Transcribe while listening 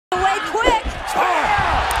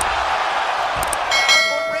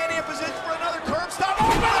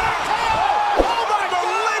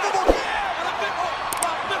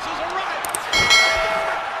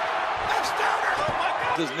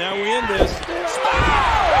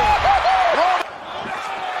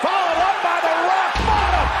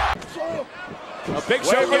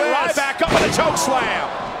Show get right back up with a choke slam.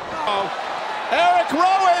 Eric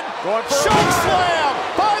Rowan, choke slam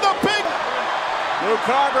by the big. Luke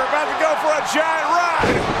Harper about to go for a giant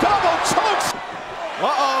ride. Double chokes.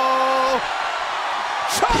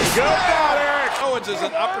 Choke Good slam. out, Eric. Owens is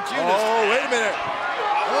an opportunist. Oh, wait a minute.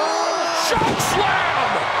 Choke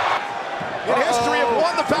slam. In history have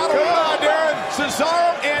won the battle. Come on, Darren.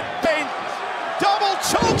 Cesaro and Bane. Double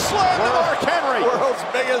choke slam to Mark Henry. World's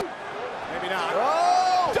biggest. Maybe not.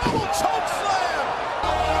 Oh. Double choke slam.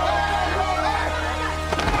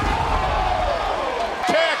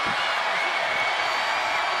 Kick.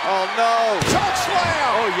 Oh, no. Choke slam.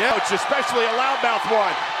 Oh, yeah. It's especially a loudmouth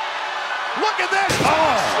one. Look at this.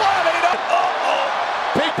 Slamming it up.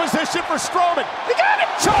 Big position for Strowman. He got it.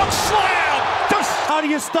 Choke slam. How do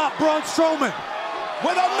you stop Braun Strowman?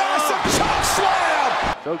 With a massive choke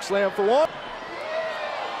slam. Choke slam for one.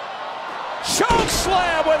 Choke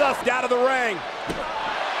slam with a out of the ring.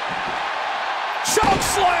 Choke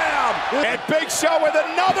slam. And Big Show with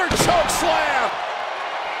another choke slam.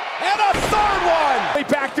 And a third one.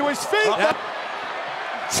 Back to his feet.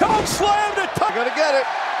 Choke slam to touch. Gonna get it.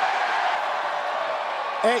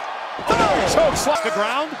 A third choke slam. The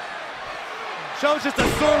ground. Show's just a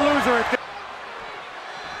sore loser at this.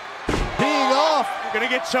 Being off. You're gonna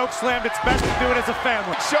get choke slammed. It's best to do it as a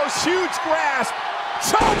family. Shows huge grasp.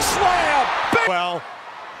 Choke slam. Big Well,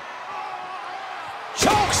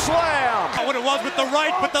 choke slam. not what it was with the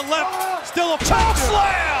right, but the left still a Choke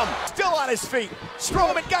slam. Still on his feet.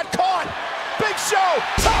 Strowman got caught. Big Show.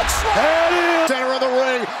 Choke slam. There it is. Center of the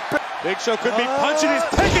ring. Big Show could be punching his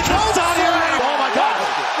ticket inside the ring. Oh my God.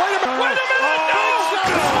 Wait a minute. Wait a minute.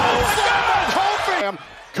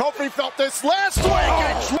 Kofi felt this last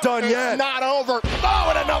week. Done yet. It's not over. Oh,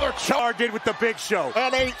 and another choke. Did with the Big Show.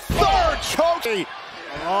 And a third choke.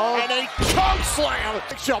 And a choke slam.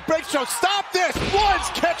 Big Show, stop this. Woods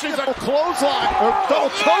catches a clothesline. Double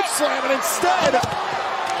choke slam, and instead.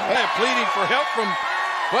 Man, pleading for help from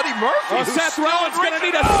Buddy Murphy. Oh, Seth Rollins gonna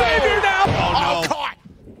need a savior now. Oh, caught.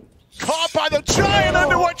 Caught by the giant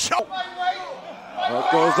into a choke. What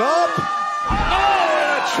goes up? Oh,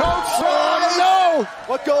 and a choke slam. No.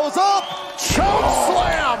 What goes up? Choke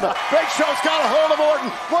slam. Big Show's got a hold of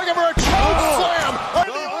Orton. Looking for a choke slam.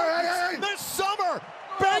 This summer,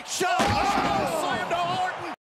 Big Show.